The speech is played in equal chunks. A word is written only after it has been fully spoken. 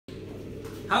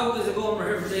How is it going? We're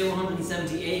here for day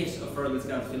 178 of Fergal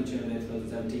Scahill Film Tune in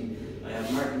 2017. I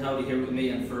have Martin Howley here with me,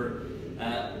 and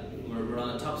we're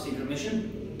on a top secret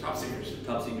mission. Top secret,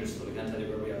 so we can't tell you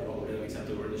where we are or what we're doing except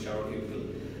that we're in the shower cubicle.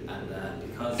 And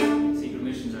because secret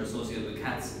missions are associated with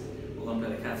cats, we're going to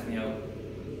play the cat's Meow.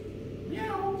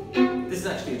 Meow! This is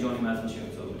actually a Joanie Madden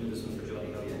tune, so we'll do this one for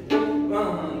Joanie. Oh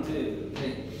yeah. 1, 2,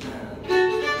 3.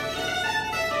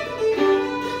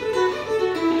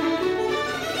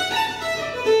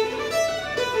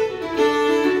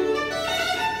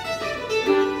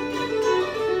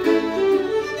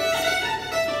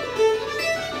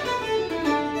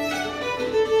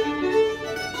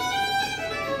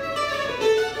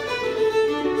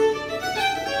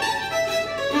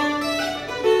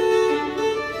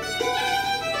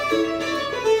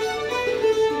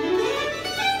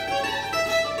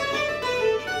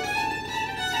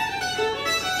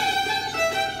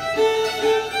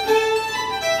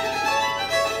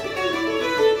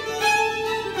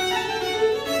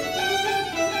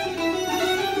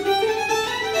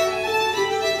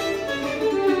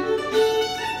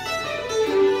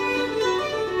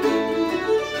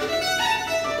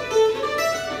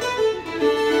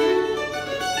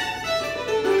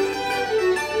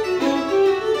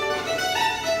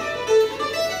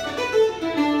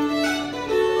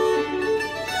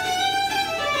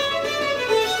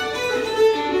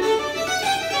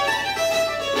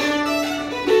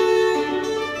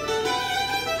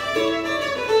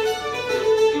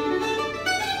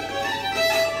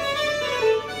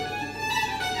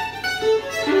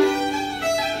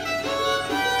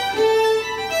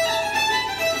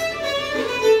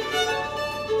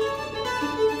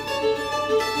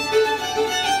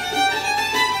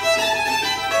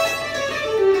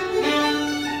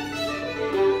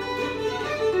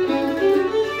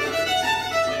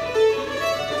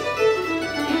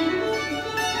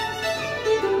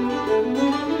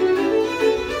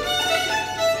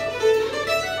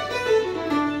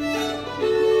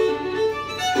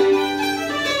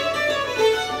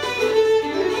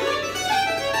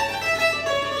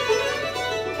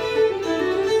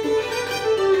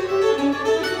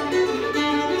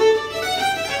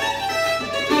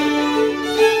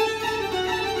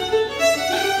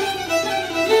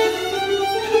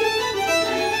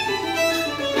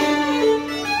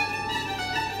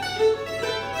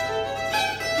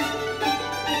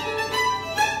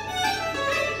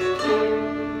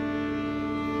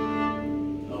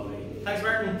 Thanks,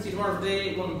 Martin. See you tomorrow for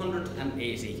day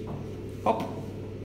 180. Up.